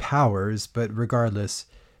limited powers, but regardless,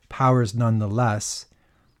 powers nonetheless.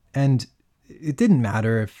 And it didn't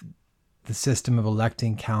matter if the system of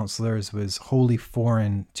electing councillors was wholly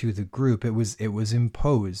foreign to the group. It was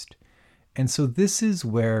imposed. And so this is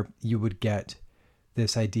where you would get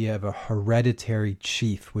this idea of a hereditary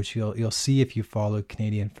chief, which you'll see if you follow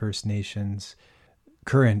Canadian First Nations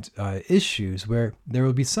current issues, where there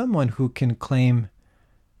will be someone who can claim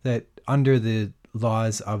that under the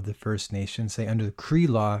laws of the First Nation, say under the Cree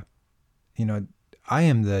law, I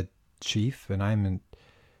am the chief and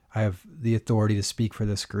I have the authority to speak for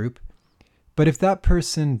this group. But if that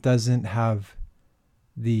person doesn't have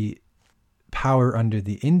the power under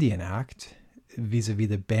the Indian Act, vis-a-vis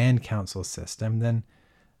the band council system, then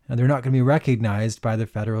they're not going to be recognized by the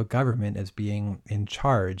federal government as being in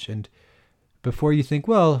charge. And before you think,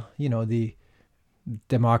 the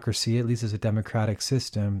democracy, at least as a democratic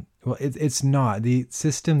system, well, it's not. The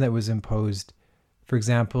system that was imposed, for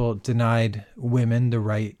example, denied women the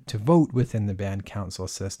right to vote within the band council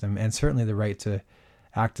system, and certainly the right to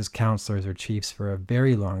act as counselors or chiefs for a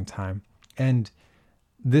very long time. And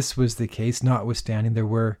this was the case, notwithstanding there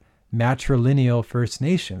were matrilineal First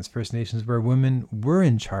Nations where women were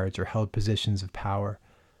in charge or held positions of power.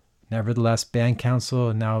 Nevertheless, band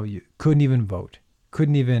council, now you couldn't even vote,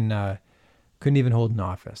 couldn't even hold an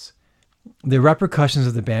office. The repercussions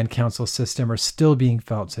of the band council system are still being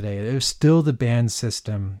felt today. There's still the band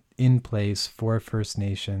system in place for First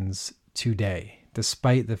Nations today,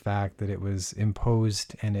 despite the fact that it was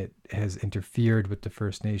imposed and it has interfered with the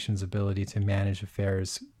First Nations' ability to manage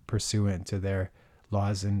affairs pursuant to their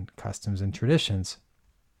laws and customs and traditions.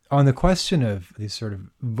 On the question of these sort of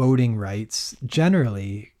voting rights,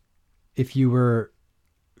 generally, if you were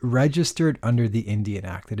registered under the Indian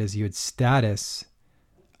Act, that is, you had status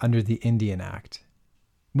under the Indian Act,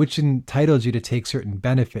 which entitled you to take certain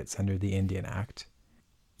benefits under the Indian Act,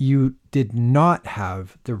 you did not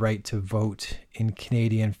have the right to vote in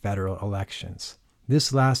Canadian federal elections.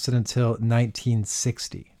 This lasted until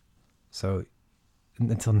 1960. So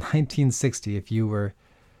until 1960, if you were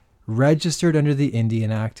registered under the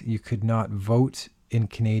Indian Act, you could not vote in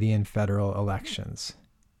Canadian federal elections.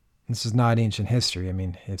 This is not ancient history. I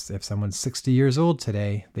mean, if someone's 60 years old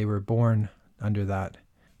today, they were born under that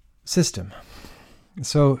system.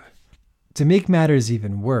 So to make matters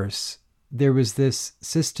even worse, there was this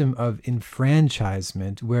system of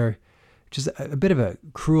enfranchisement where, which is a bit of a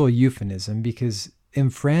cruel euphemism, because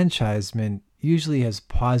enfranchisement usually has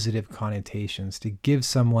positive connotations, to give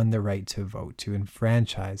someone the right to vote, to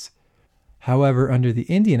enfranchise. However, under the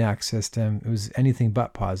Indian Act system, it was anything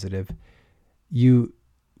but positive. You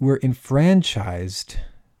were enfranchised,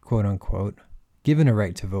 quote unquote, given a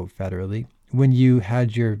right to vote federally, when you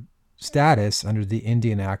had your status under the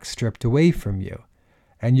Indian Act stripped away from you.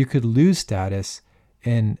 And you could lose status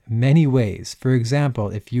in many ways. For example,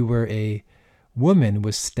 if you were a woman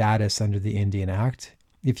with status under the Indian Act,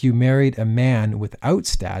 if you married a man without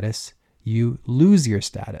status, you lose your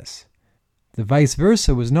status. The vice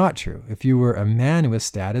versa was not true. If you were a man with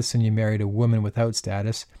status and you married a woman without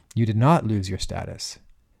status, you did not lose your status.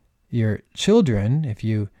 Your children, if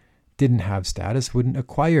you didn't have status, wouldn't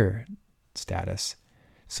acquire status.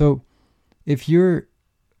 So If your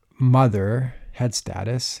mother had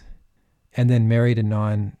status and then married a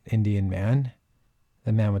non-Indian man,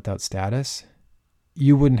 a man without status,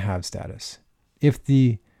 you wouldn't have status. If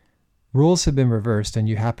the roles had been reversed and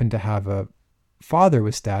you happen to have a father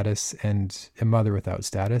with status and a mother without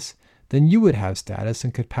status, then you would have status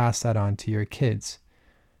and could pass that on to your kids.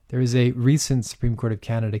 There is a recent Supreme Court of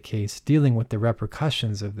Canada case dealing with the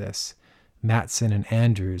repercussions of this, Matson and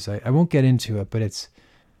Andrews. I won't get into it, but it's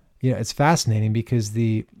fascinating because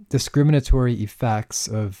the discriminatory effects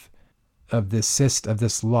of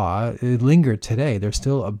this law linger today. There's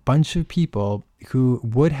still a bunch of people who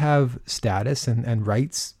would have status and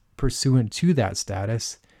rights pursuant to that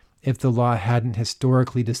status if the law hadn't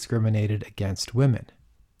historically discriminated against women.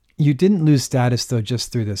 You didn't lose status, though,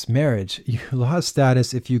 just through this marriage. You lost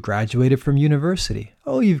status if you graduated from university.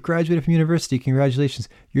 Oh, you've graduated from university. Congratulations.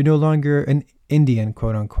 You're no longer an Indian,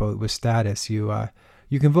 quote unquote, with status. You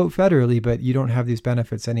can vote federally, but you don't have these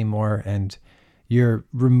benefits anymore. And you're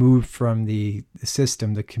removed from the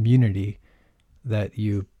system, the community that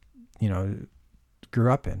you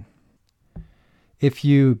grew up in. If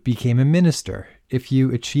you became a minister, if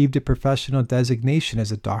you achieved a professional designation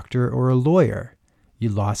as a doctor or a lawyer, you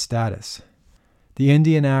lost status. The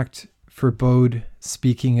Indian Act forbade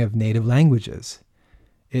speaking of native languages.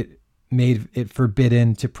 It made it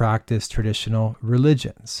forbidden to practice traditional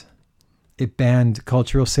religions. It banned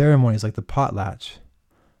cultural ceremonies like the potlatch.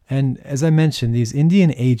 And as I mentioned, these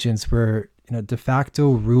Indian agents were de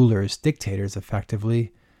facto rulers, dictators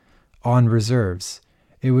effectively, on reserves.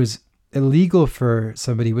 It was illegal for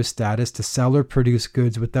somebody with status to sell or produce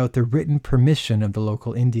goods without the written permission of the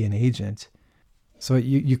local Indian agent. So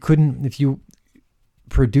you couldn't, if you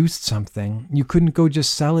produced something, you couldn't go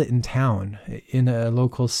just sell it in town, in a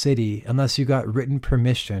local city, unless you got written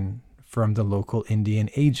permission from the local Indian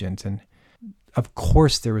agent. And of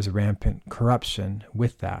course there was rampant corruption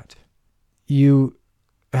with that. You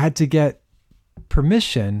had to get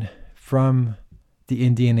permission from the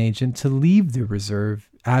Indian agent to leave the reserve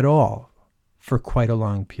at all for quite a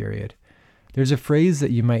long period. There's a phrase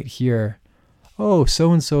that you might hear, oh,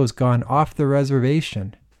 so-and-so has gone off the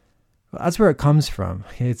reservation. Well, that's where it comes from.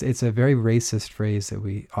 It's a very racist phrase that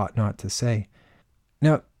we ought not to say.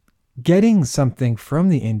 Now, getting something from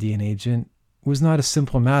the Indian agent was not a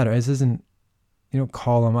simple matter. This isn't, you don't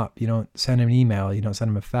call them up, you don't send him an email, you don't send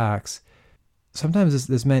him a fax. Sometimes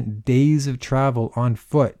this meant days of travel on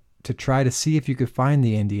foot to try to see if you could find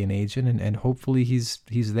the Indian agent, and hopefully he's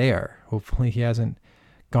there. Hopefully he hasn't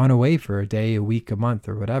gone away for a day, a week, a month,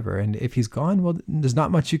 or whatever. And if he's gone, well, there's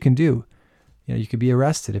not much you can do. You could be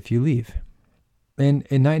arrested if you leave. And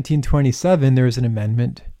in 1927, there was an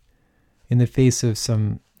amendment in the face of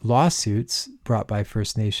some lawsuits brought by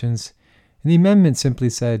First Nations. And the amendment simply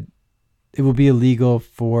said it will be illegal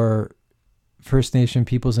for First Nation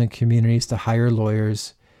peoples and communities to hire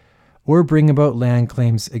lawyers or bring about land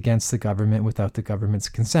claims against the government without the government's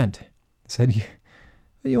consent. It said,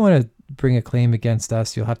 you want to bring a claim against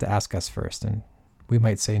us, you'll have to ask us first, and we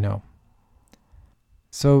might say no.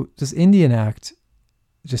 So this Indian Act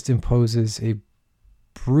just imposes a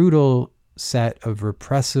brutal set of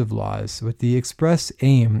repressive laws with the express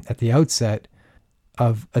aim at the outset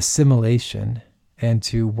of assimilation and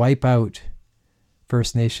to wipe out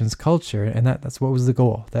First Nations culture, and that's what was the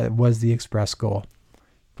goal. That was the express goal.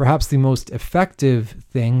 Perhaps the most effective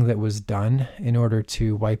thing that was done in order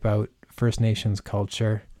to wipe out First Nations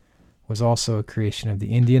culture was also a creation of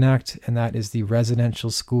the Indian Act, and that is the residential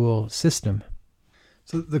school system.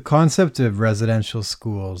 So the concept of residential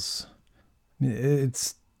schools,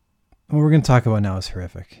 it's what we're going to talk about now is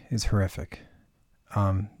horrific. It's horrific.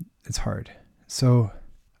 It's hard. So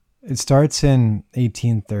it starts in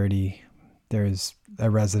 1830. There's a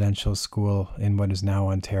residential school in what is now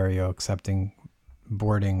Ontario accepting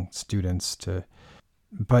boarding students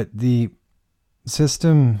but the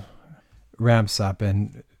system ramps up,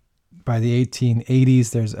 and by the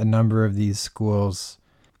 1880s, there's a number of these schools.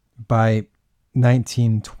 By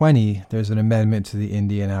 1920, there's an amendment to the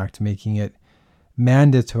Indian Act making it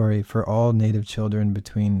mandatory for all Native children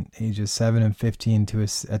between ages 7 and 15 to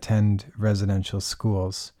attend residential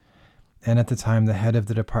schools. And at the time, the head of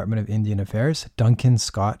the Department of Indian Affairs, Duncan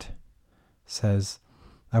Scott, says,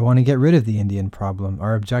 I want to get rid of the Indian problem.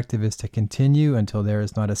 Our objective is to continue until there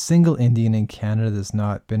is not a single Indian in Canada that has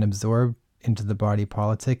not been absorbed into the body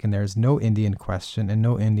politic, and there is no Indian question and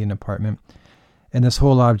no Indian apartment. And this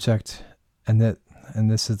whole object, and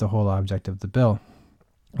this is the whole object of the bill.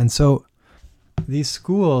 And so these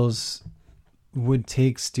schools would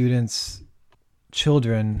take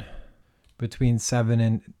children between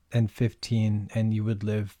 7 and 15, and you would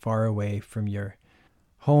live far away from your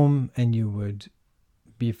home, and you would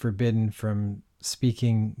be forbidden from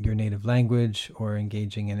speaking your native language or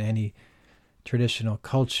engaging in any traditional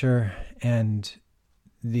culture. And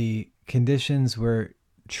the conditions were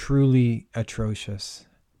truly atrocious.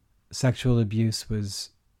 Sexual abuse was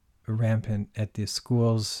rampant at the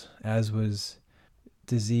schools, as was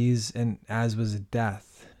disease and as was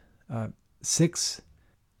death.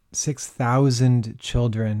 6,000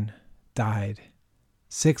 children died.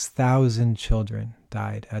 6,000 children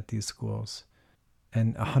died at these schools.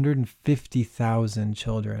 And 150,000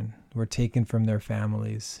 children were taken from their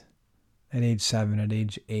families at age 7, at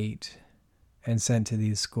age 8, and sent to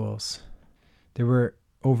these schools. There were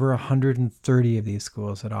over 130 of these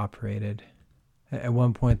schools that operated. At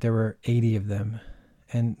one point, there were 80 of them.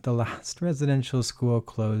 And the last residential school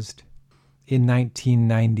closed in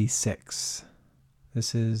 1996.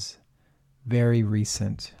 This is very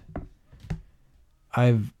recent.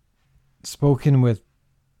 I've spoken with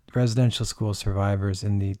residential school survivors,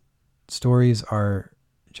 and the stories are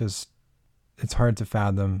just, it's hard to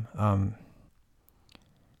fathom.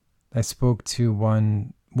 I spoke to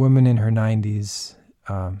one woman in her 90s,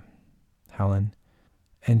 Helen,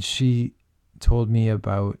 and she told me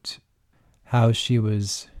about how she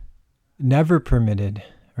was never permitted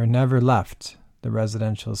or never left the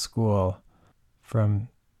residential school from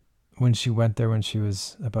when she went there when she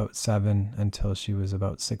was about 7 until she was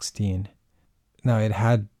about 16. Now, it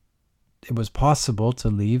was possible to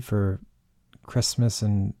leave for Christmas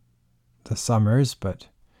and the summers, but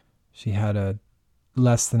she had a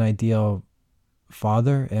less than ideal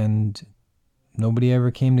father and nobody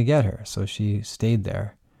ever came to get her, so she stayed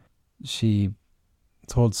there. She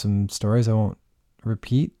told some stories I won't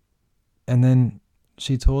repeat, and then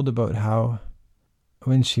she told about how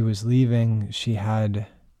when she was leaving, she had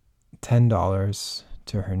 $10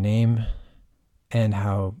 to her name, and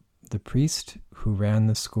how the priest who ran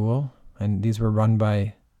the school, and these were run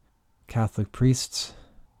by Catholic priests,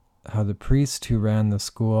 how the priest who ran the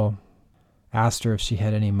school asked her if she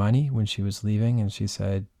had any money when she was leaving, and she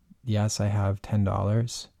said, "Yes, I have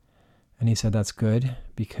 $10. And he said, "That's good,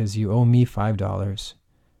 because you owe me $5.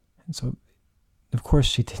 And so, of course,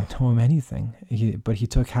 she didn't owe him anything, but he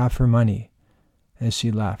took half her money as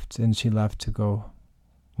she left, and she left to go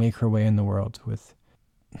make her way in the world with.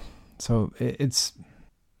 So it's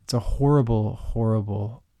a horrible,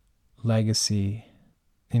 horrible legacy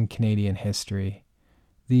in Canadian history.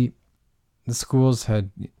 The schools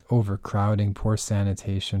had overcrowding, poor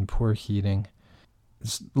sanitation, poor heating,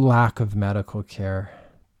 lack of medical care,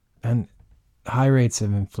 and high rates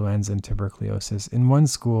of influenza and tuberculosis. In one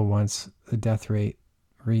school once, the death rate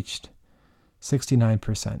reached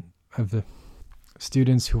 69% of the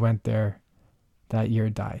students who went there that year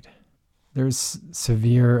died. There's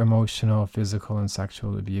severe emotional, physical, and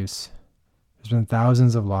sexual abuse. There's been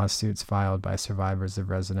thousands of lawsuits filed by survivors of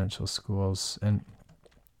residential schools. And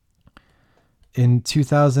in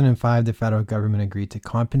 2005, the federal government agreed to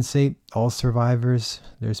compensate all survivors.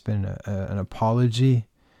 There's been an apology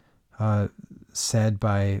said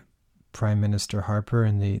by Prime Minister Harper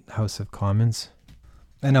in the House of Commons.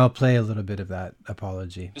 And I'll play a little bit of that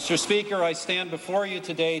apology. Mr. Speaker, I stand before you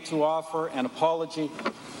today to offer an apology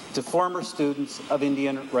to former students of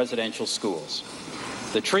Indian residential schools.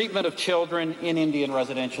 The treatment of children in Indian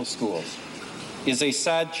residential schools is a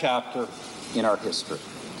sad chapter in our history.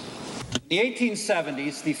 In the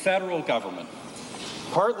 1870s, the federal government,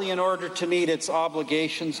 partly in order to meet its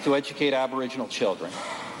obligations to educate Aboriginal children,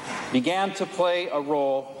 began to play a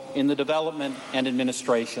role in the development and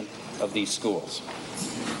administration of these schools.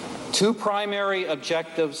 Two primary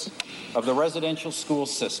objectives of the residential school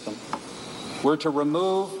system were to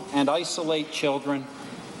remove and isolate children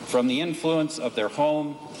from the influence of their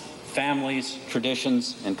home, families,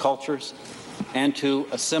 traditions, and cultures, and to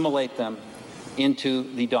assimilate them into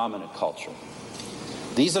the dominant culture.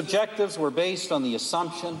 These objectives were based on the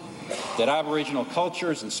assumption that Aboriginal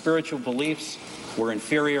cultures and spiritual beliefs were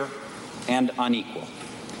inferior and unequal.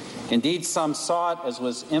 Indeed, some sought, as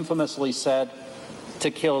was infamously said, to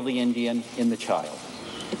kill the Indian in the child.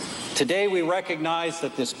 Today, we recognize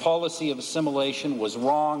that this policy of assimilation was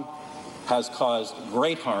wrong, has caused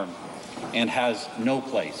great harm, and has no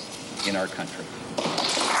place in our country.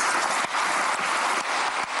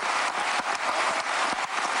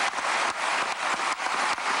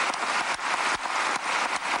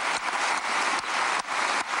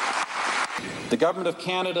 The Government of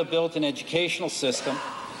Canada built an educational system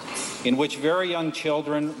in which very young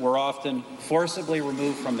children were often forcibly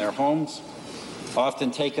removed from their homes, often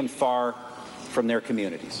taken far from their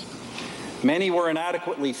communities. Many were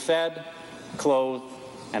inadequately fed, clothed,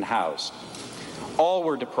 and housed. All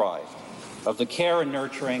were deprived of the care and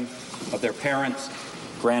nurturing of their parents,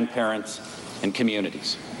 grandparents, and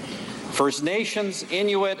communities. First Nations,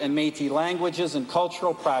 Inuit, and Métis languages and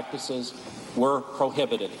cultural practices were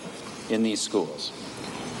prohibited in these schools.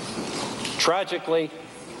 Tragically,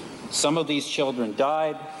 some of these children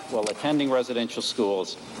died while attending residential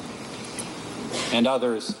schools, and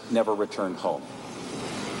others never returned home.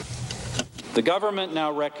 The government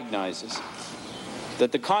now recognizes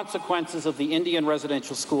that the consequences of the Indian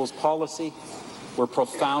residential schools policy were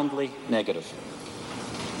profoundly negative,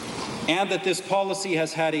 and that this policy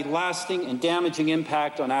has had a lasting and damaging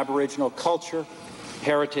impact on Aboriginal culture,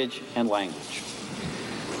 heritage, and language.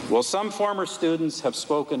 While some former students have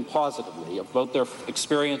spoken positively about their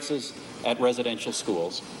experiences at residential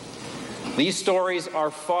schools, these stories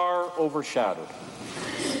are far overshadowed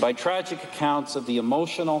by tragic accounts of the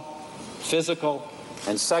emotional, physical,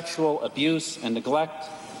 and sexual abuse and neglect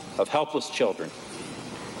of helpless children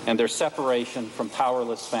and their separation from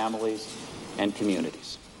powerless families and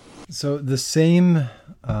communities. So the same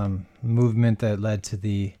movement that led to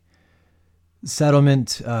the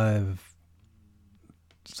settlement of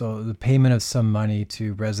the payment of some money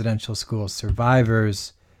to residential school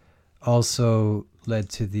survivors also led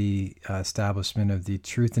to the establishment of the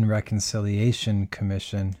Truth and Reconciliation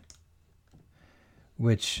Commission,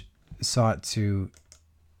 which sought to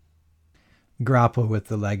grapple with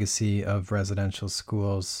the legacy of residential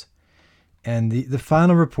schools. And the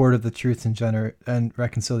final report of the Truth and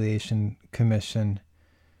Reconciliation Commission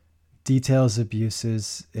details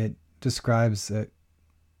abuses. It describes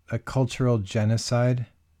a cultural genocide.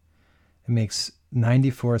 It makes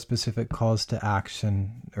 94 specific calls to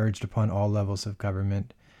action urged upon all levels of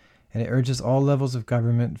government. And it urges all levels of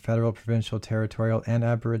government, federal, provincial, territorial, and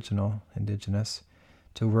Aboriginal, Indigenous,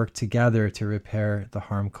 to work together to repair the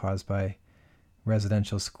harm caused by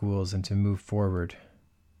residential schools and to move forward.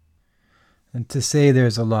 And to say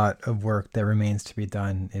there's a lot of work that remains to be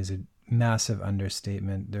done is a massive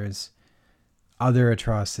understatement. There's other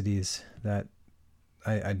atrocities that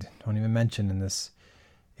I don't even mention in this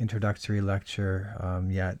introductory lecture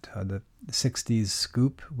yet. The 60s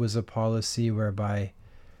Scoop was a policy whereby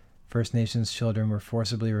First Nations children were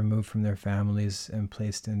forcibly removed from their families and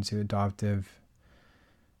placed into adoptive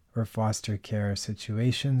or foster care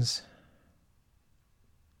situations.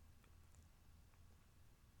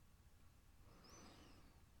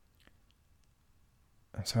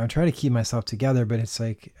 So I'm trying to keep myself together, but it's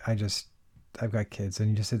like I've got kids,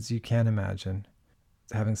 and you can't imagine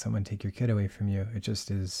having someone take your kid away from you. It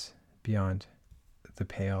just is beyond the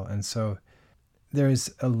pale. And so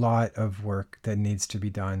there's a lot of work that needs to be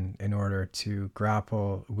done in order to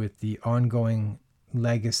grapple with the ongoing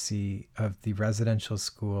legacy of the residential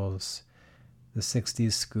schools, the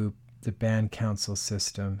 60s Scoop, the band council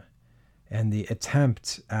system, and the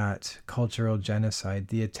attempt at cultural genocide,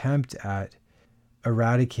 the attempt at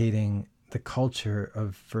eradicating the culture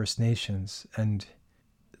of First Nations. And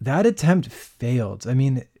that attempt failed. I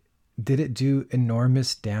mean, did it do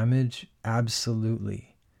enormous damage?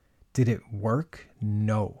 Absolutely. Did it work?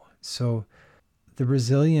 No. So the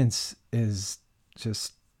resilience is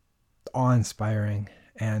just awe-inspiring,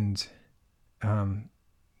 and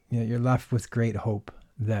you're left with great hope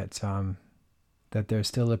that there's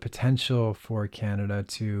still a potential for Canada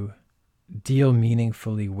to deal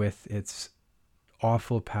meaningfully with its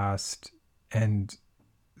awful past and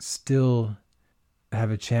still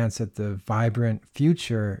have a chance at the vibrant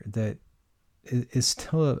future that is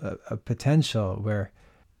still a potential where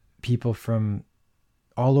people from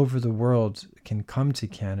all over the world can come to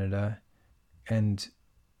Canada and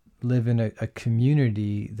live in a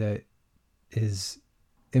community that is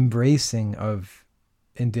embracing of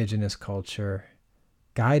Indigenous culture,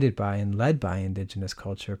 guided by and led by Indigenous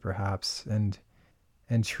culture perhaps, and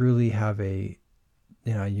truly have a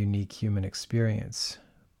unique human experience.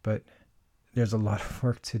 But there's a lot of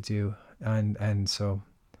work to do, and so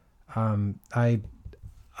I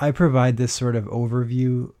provide this sort of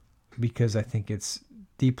overview because I think it's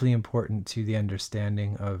deeply important to the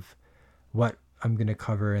understanding of what I'm going to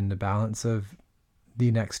cover in the balance of the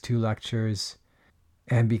next two lectures,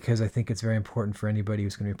 and because I think it's very important for anybody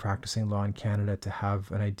who's going to be practicing law in Canada to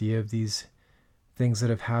have an idea of these things that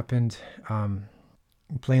have happened.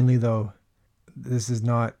 Plainly though, this is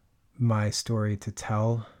not my story to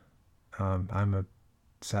tell. I'm a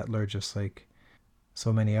settler just like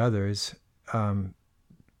so many others,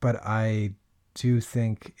 but I do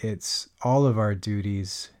think it's all of our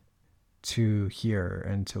duties to hear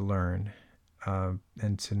and to learn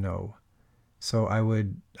and to know. So I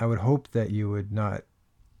would hope that you would not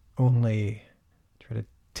only try to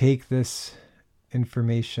take this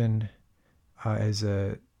information as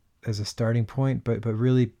a as a starting point, but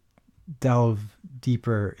really delve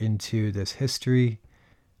deeper into this history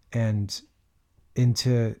and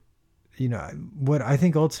into, what I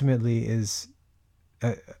think ultimately is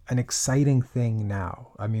an exciting thing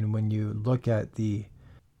now. I mean, when you look at the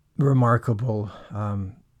remarkable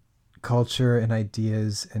culture and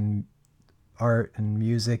ideas and art and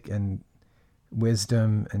music and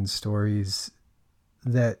wisdom and stories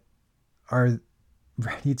that are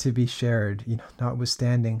ready to be shared,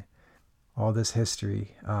 notwithstanding all this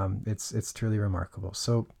history, it's truly remarkable.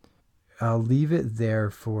 So I'll leave it there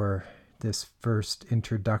for this first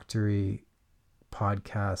introductory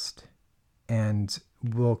podcast, and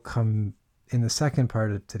we'll come in the second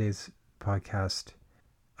part of today's podcast.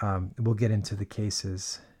 We'll get into the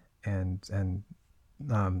cases and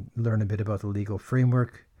learn a bit about the legal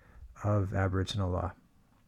framework of Aboriginal law.